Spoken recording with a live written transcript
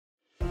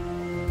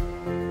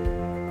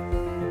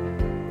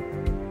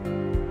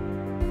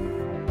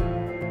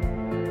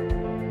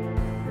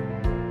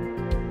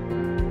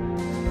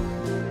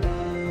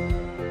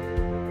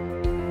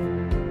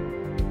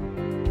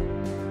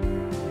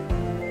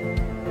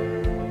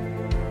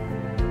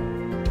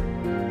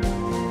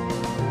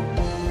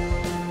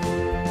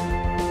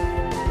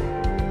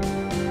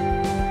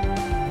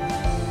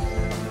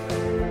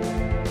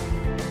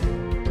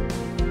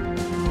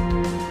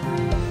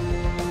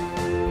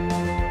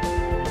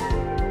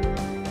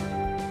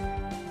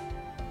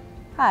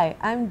Hi,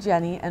 I'm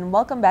Jenny, and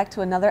welcome back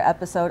to another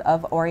episode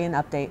of Orion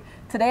Update.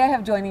 Today I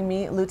have joining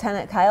me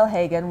Lieutenant Kyle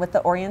Hagan with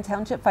the Orion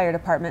Township Fire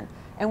Department,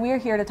 and we are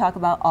here to talk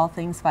about all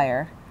things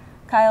fire.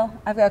 Kyle,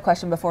 I've got a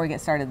question before we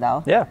get started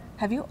though. Yeah.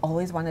 Have you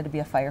always wanted to be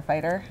a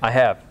firefighter? I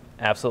have.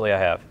 Absolutely, I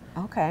have.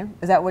 Okay.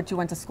 Is that what you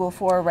went to school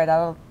for right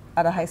out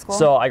of high school?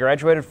 So I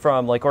graduated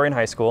from Lake Orion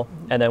High School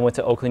and then went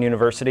to Oakland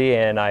University,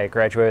 and I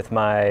graduated with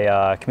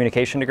my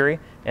communication degree,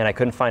 and I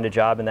couldn't find a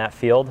job in that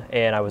field,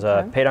 and I was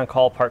a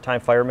paid-on-call part-time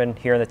fireman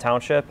here in the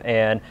township,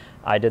 and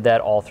I did that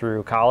all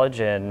through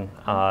college, and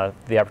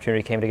the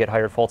opportunity came to get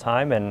hired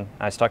full-time, and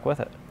I stuck with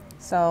it.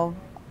 So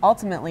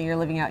ultimately you're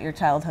living out your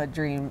childhood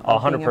dream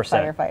of being a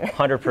firefighter.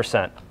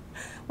 100%.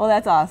 Well,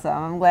 that's awesome.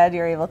 I'm glad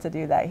you're able to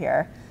do that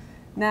here.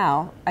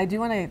 Now, I do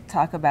want to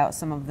talk about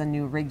some of the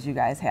new rigs you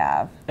guys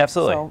have.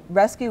 Absolutely. So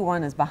Rescue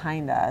 1 is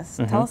behind us.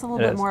 Tell us a little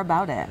bit more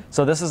about it.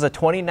 So this is a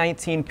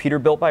 2019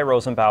 Peterbilt by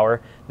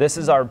Rosenbauer. This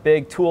is our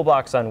big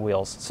toolbox on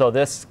wheels. So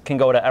this can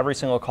go to every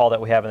single call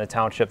that we have in the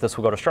township. This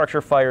will go to structure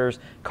fires,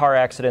 car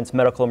accidents,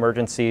 medical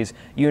emergencies,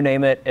 you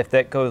name it. If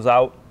that goes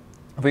out,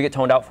 if we get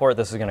toned out for it,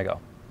 this is going to go.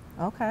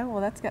 Okay,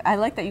 well that's good. I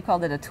like that you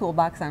called it a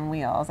toolbox on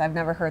wheels. I've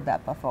never heard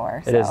that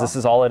before. It is. This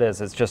is all it is.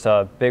 It's just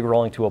a big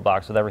rolling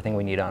toolbox with everything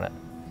we need on it.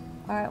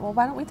 All right, well,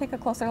 why don't we take a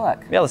closer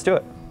look? Yeah, let's do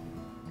it.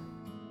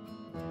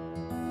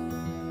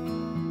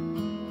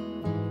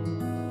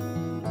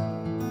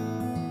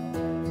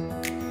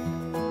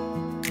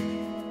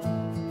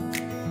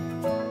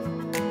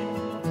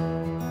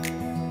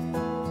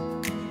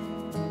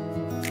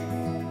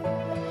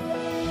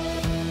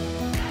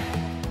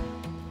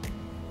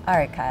 All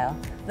right, Kyle.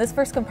 This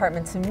first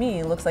compartment to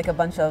me looks like a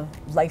bunch of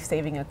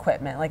life-saving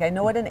equipment. Like, I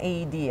know what an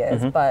AED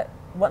is, but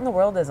what in the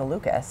world is a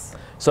Lucas?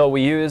 So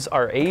we use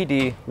our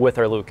AED with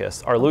our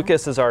Lucas. Our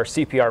Lucas is our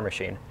CPR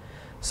machine.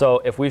 So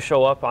if we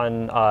show up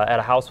at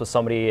a house with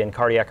somebody in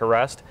cardiac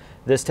arrest,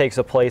 this takes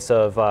a place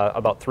of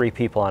about 3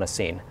 people on a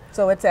scene.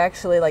 So it's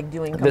actually like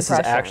doing compressions? This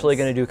is actually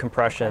going to do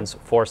compressions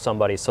for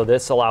somebody. So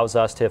this allows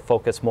us to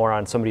focus more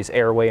on somebody's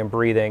airway and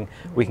breathing.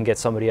 We can get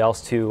somebody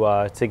else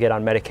to get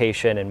on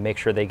medication and make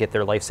sure they get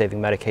their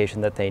life-saving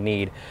medication that they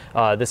need.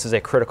 This is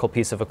a critical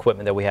piece of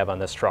equipment that we have on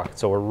this truck.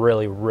 So we're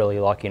really, really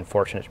lucky and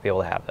fortunate to be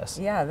able to have this.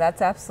 Yeah,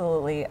 that's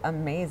absolutely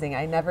amazing.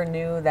 I never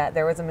knew that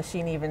there was a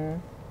machine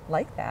even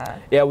like that.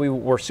 Yeah,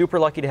 we're super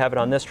lucky to have it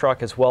on this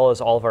truck, as well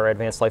as all of our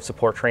advanced life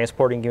support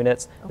transporting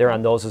units. They're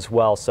on those as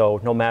well. So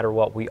no matter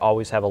what, we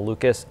always have a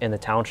Lucas in the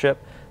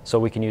township, so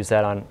we can use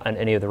that on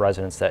any of the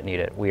residents that need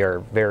it. We are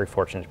very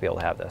fortunate to be able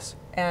to have this.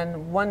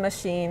 And one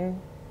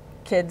machine,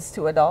 kids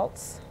to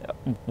adults?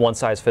 One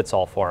size fits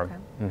all for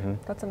them.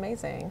 That's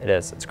amazing. It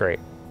is. It's great.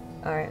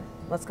 All right,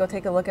 let's go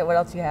take a look at what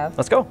else you have.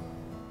 Let's go.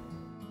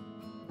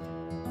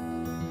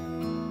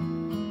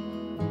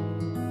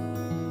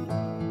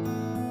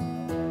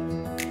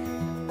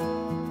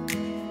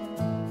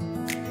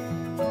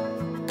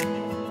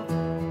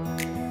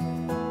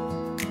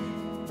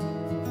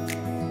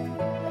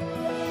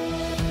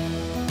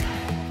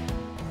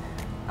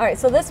 All right,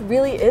 so this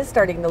really is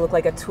starting to look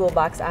like a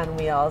toolbox on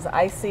wheels.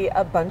 I see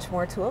a bunch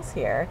more tools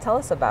here. Tell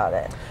us about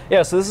it.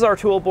 Yeah, so this is our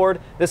tool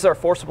board. This is our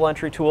forcible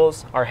entry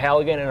tools, our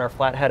Halligan and our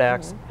flathead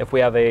axe. If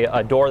we have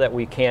a door that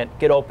we can't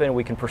get open,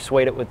 we can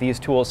persuade it with these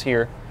tools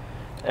here.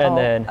 And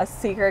then a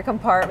secret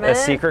compartment. A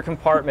secret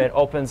compartment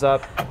opens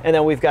up, and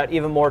then we've got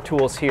even more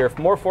tools here.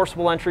 More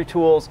forcible entry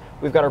tools.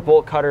 We've got our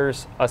bolt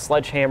cutters, a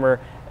sledgehammer,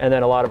 and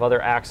then a lot of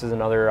other axes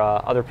and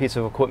other pieces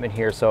of equipment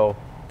here. So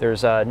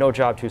there's no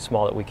job too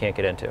small that we can't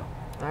get into.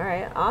 All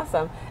right,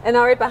 awesome. And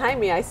now right behind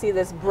me, I see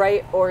this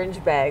bright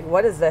orange bag.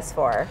 What is this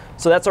for?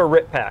 So that's our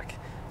RIT pack.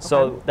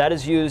 So that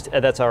is used,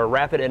 that's our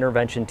Rapid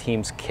Intervention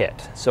Team's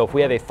kit. So if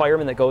we have a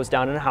fireman that goes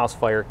down in a house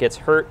fire, gets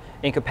hurt,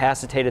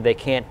 incapacitated, they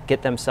can't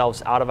get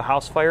themselves out of a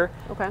house fire,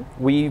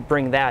 we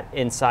bring that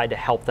inside to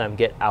help them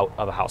get out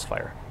of a house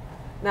fire.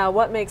 Now,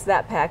 what makes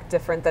that pack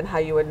different than how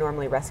you would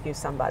normally rescue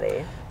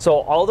somebody?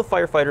 So all the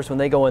firefighters, when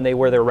they go in, they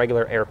wear their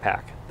regular air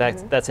pack.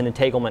 That's an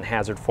entanglement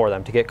hazard for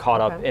them to get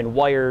caught up in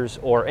wires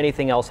or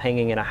anything else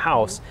hanging in a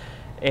house.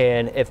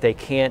 And if they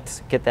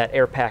can't get that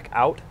air pack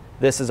out,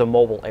 this is a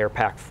mobile air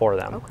pack for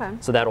them.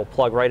 So that'll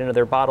plug right into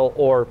their bottle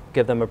or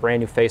give them a brand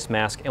new face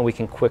mask, and we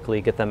can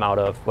quickly get them out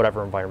of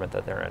whatever environment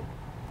that they're in.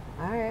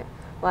 All right.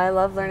 Well, I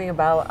love learning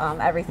about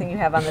everything you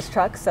have on this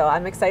truck, so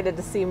I'm excited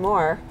to see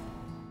more.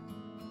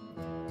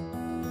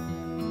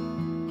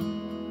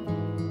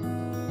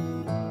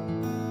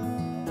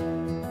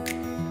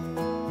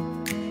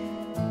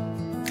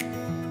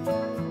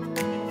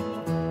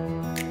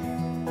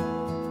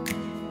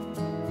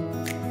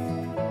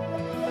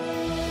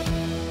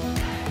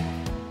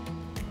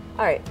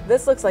 All right,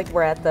 this looks like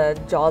we're at the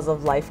Jaws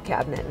of Life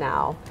cabinet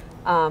now.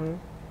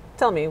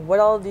 Tell me, what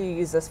all do you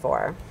use this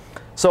for?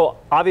 So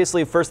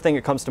obviously, first thing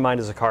that comes to mind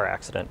is a car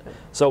accident.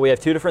 So we have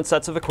 2 different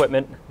sets of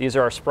equipment. These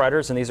are our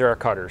spreaders and these are our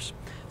cutters.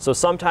 So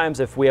sometimes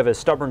if we have a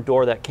stubborn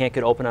door that can't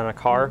get open on a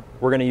car,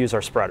 we're going to use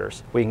our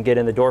spreaders. We can get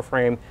in the door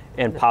frame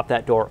and pop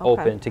that door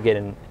open to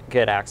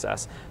get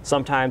access.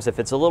 Sometimes if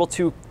it's a little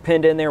too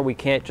pinned in there, we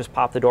can't just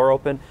pop the door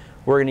open.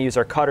 we're going to use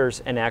our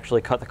cutters and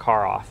actually cut the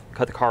car off,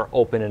 cut the car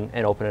open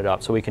and open it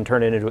up so we can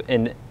turn it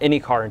into any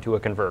car into a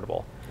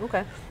convertible.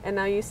 Okay. And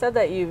now you said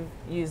that you've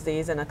used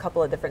these in a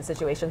couple of different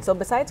situations. So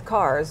besides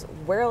cars,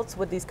 where else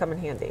would these come in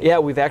handy? Yeah,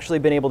 we've actually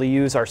been able to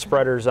use our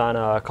spreaders on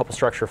a couple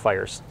structure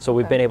fires. So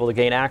we've been able to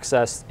gain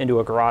access into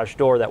a garage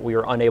door that we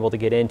were unable to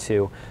get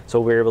into. So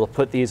we were able to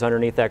put these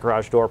underneath that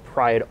garage door,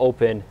 pry it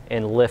open,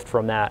 and lift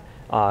from that.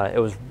 It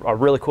was a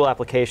really cool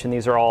application.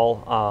 These are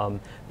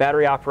all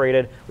battery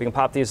operated. We can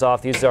pop these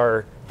off. These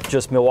are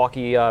just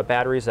Milwaukee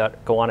batteries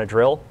that go on a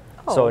drill.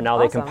 So now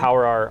they can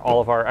power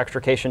all of our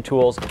extrication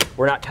tools.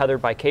 We're not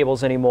tethered by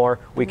cables anymore.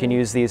 We can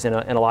use these in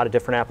a lot of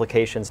different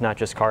applications, not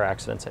just car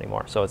accidents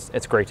anymore. So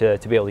it's great to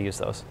be able to use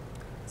those.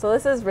 So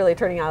this is really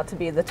turning out to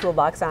be the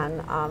toolbox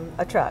on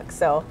a truck.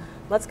 So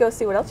let's go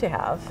see what else you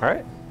have. All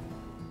right.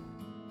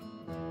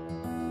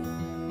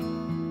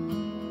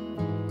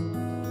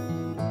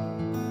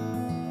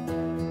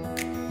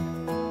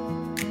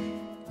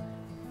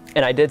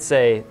 And I did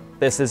say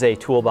this is a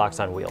toolbox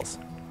on wheels.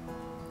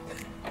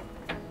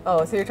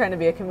 Oh, so you're trying to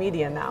be a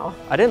comedian now.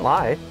 I didn't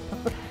lie.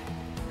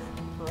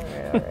 All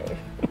right, all right.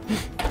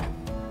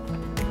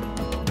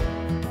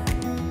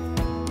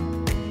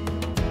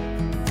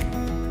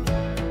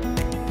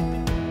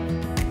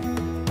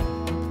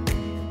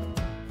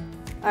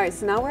 All right,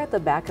 so now we're at the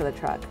back of the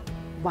truck.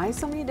 Why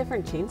so many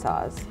different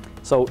chainsaws?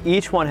 So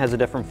each one has a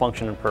different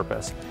function and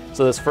purpose.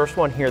 So this first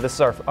one here, this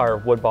is our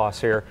wood boss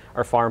here,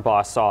 our farm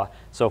boss saw.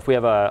 So if we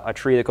have a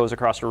tree that goes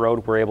across the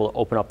road, we're able to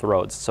open up the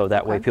roads so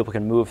that way people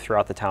can move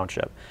throughout the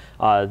township.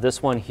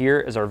 This one here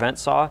is our vent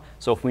saw.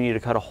 So if we need to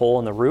cut a hole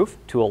in the roof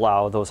to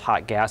allow those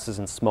hot gases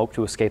and smoke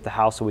to escape the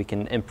house so we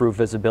can improve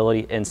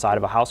visibility inside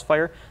of a house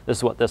fire, this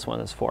is what this one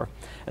is for.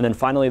 And then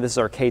finally, this is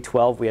our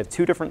K12. We have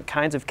two different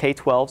kinds of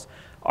K12s.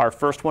 Our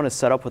first one is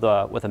set up with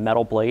a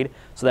metal blade,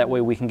 so that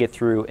way we can get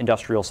through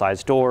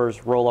industrial-sized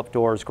doors, roll-up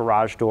doors,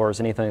 garage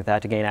doors, anything like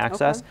that to gain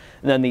access.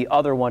 And then the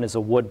other one is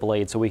a wood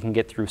blade, so we can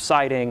get through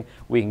siding,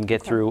 we can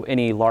get through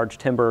any large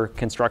timber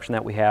construction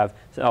that we have.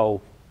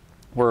 So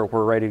we're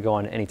ready to go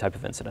on any type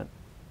of incident.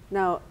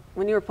 Now,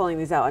 when you were pulling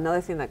these out,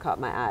 another thing that caught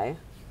my eye,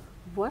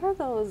 what are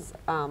those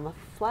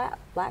flat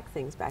black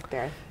things back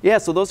there? Yeah,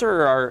 so those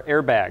are our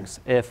airbags.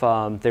 If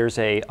there's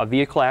a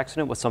vehicle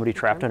accident with somebody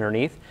trapped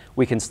underneath,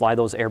 we can slide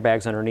those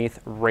airbags underneath,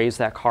 raise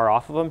that car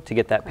off of them to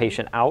get that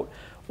patient out.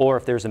 Or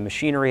if there's a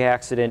machinery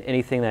accident,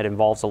 anything that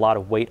involves a lot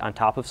of weight on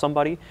top of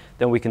somebody,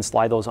 then we can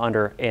slide those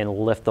under and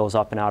lift those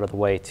up and out of the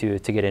way to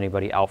get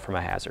anybody out from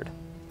a hazard.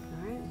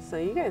 All right, so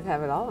you guys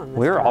have it all in this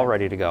We're truck. all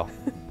ready to go.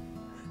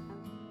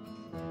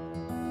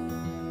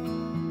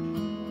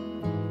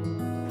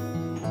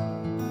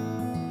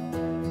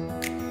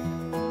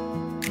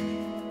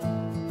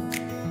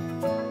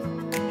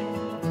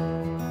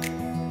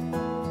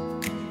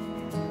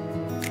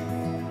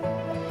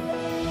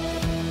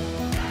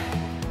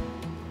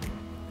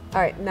 All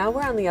right, now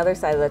we're on the other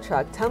side of the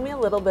truck. Tell me a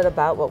little bit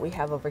about what we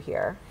have over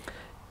here.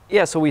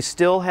 Yeah, so we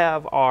still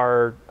have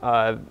our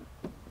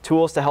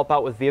tools to help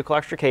out with vehicle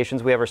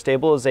extrications. We have our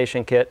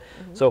stabilization kit.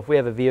 So if we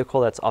have a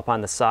vehicle that's up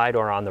on the side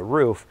or on the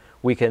roof,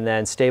 we can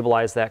then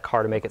stabilize that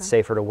car to make it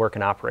safer to work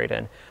and operate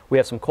in. We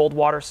have some cold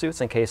water suits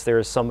in case there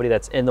is somebody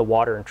that's in the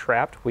water and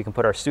trapped. We can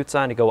put our suits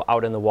on to go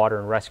out in the water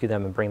and rescue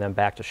them and bring them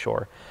back to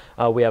shore.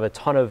 We have a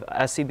ton of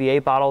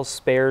SCBA bottles,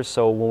 spares,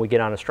 so when we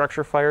get on a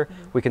structure fire,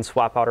 we can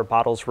swap out our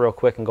bottles real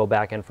quick and go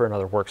back in for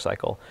another work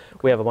cycle.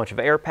 We have a bunch of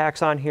air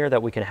packs on here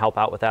that we can help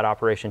out with that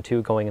operation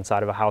too, going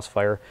inside of a house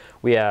fire.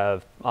 We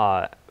have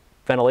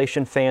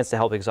ventilation fans to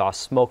help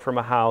exhaust smoke from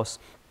a house,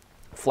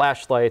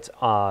 flashlights,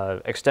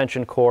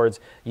 extension cords,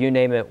 you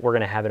name it, we're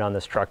going to have it on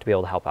this truck to be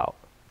able to help out.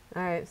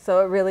 All right, so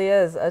it really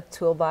is a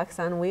toolbox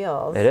on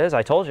wheels. It is,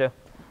 I told you.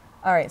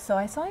 All right, so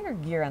I saw your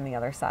gear on the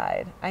other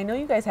side. I know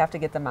you guys have to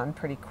get them on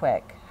pretty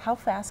quick. How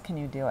fast can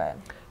you do it?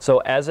 So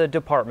as a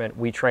department,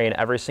 we train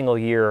every single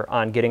year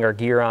on getting our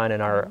gear on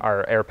and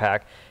our air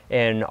pack,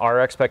 and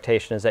our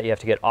expectation is that you have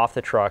to get off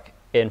the truck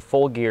in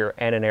full gear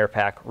and an air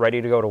pack,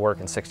 ready to go to work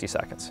in 60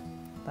 seconds.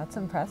 That's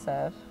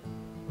impressive.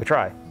 We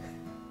try.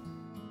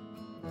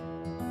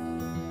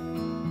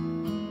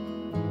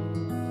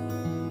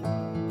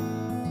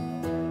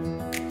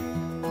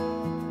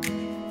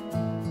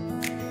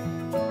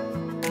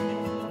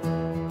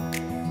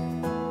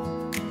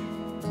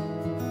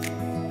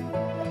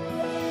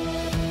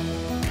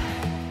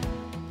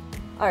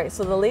 All right,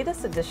 so the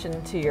latest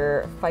addition to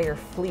your fire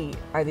fleet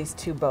are these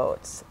two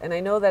boats. And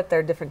I know that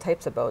they're different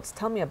types of boats.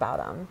 Tell me about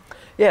them.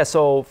 Yeah,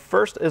 so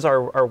first is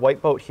our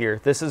white boat here.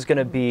 This is going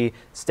to be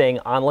staying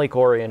on Lake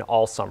Orion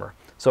all summer.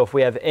 So if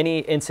we have any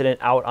incident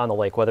out on the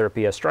lake, whether it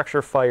be a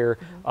structure fire,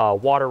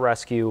 water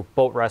rescue,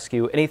 boat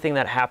rescue, anything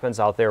that happens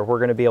out there, we're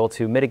going to be able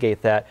to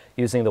mitigate that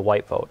using the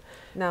white boat.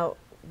 Now,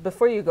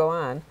 before you go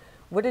on,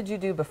 what did you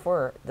do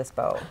before this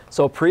boat?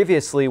 So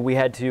previously we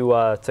had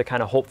to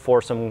kind of hope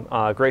for some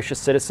gracious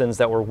citizens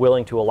that were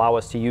willing to allow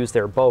us to use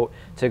their boat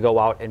to go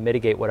out and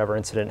mitigate whatever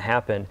incident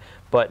happened.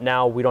 But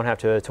now we don't have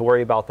to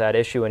worry about that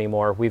issue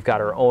anymore. We've got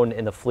our own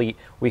in the fleet.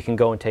 We can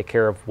go and take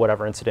care of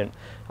whatever incident.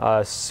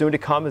 Soon to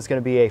come is going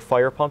to be a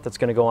fire pump that's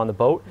going to go on the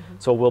boat.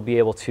 So we'll be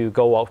able to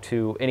go out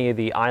to any of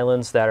the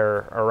islands that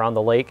are around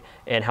the lake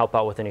and help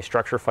out with any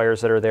structure fires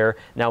that are there.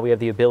 Now we have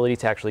the ability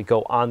to actually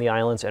go on the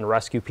islands and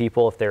rescue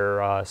people if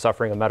they're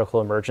suffering a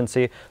medical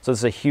emergency. So this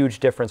is a huge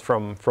difference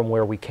from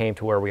where we came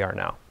to where we are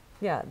now.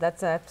 Yeah,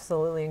 that's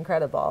absolutely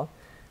incredible.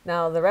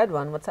 Now the red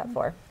one, what's that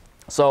for?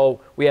 So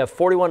we have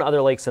 41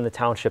 other lakes in the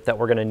township that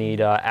we're going to need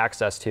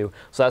access to.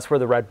 So that's where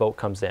the red boat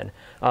comes in.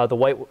 The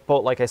white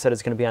boat, like I said,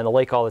 is going to be on the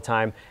lake all the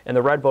time, and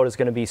the red boat is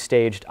going to be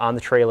staged on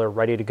the trailer,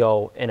 ready to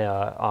go in a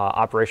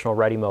operational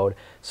ready mode.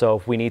 So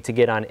if we need to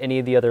get on any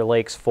of the other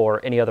lakes for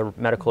any other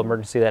medical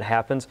emergency that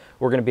happens,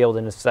 we're going to be able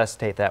to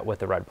necessitate that with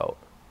the red boat.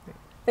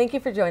 Thank you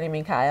for joining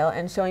me, Kyle,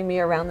 and showing me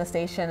around the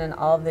station and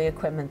all of the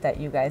equipment that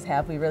you guys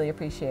have. We really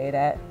appreciate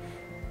it.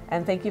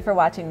 And thank you for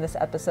watching this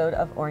episode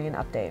of Orion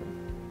Update.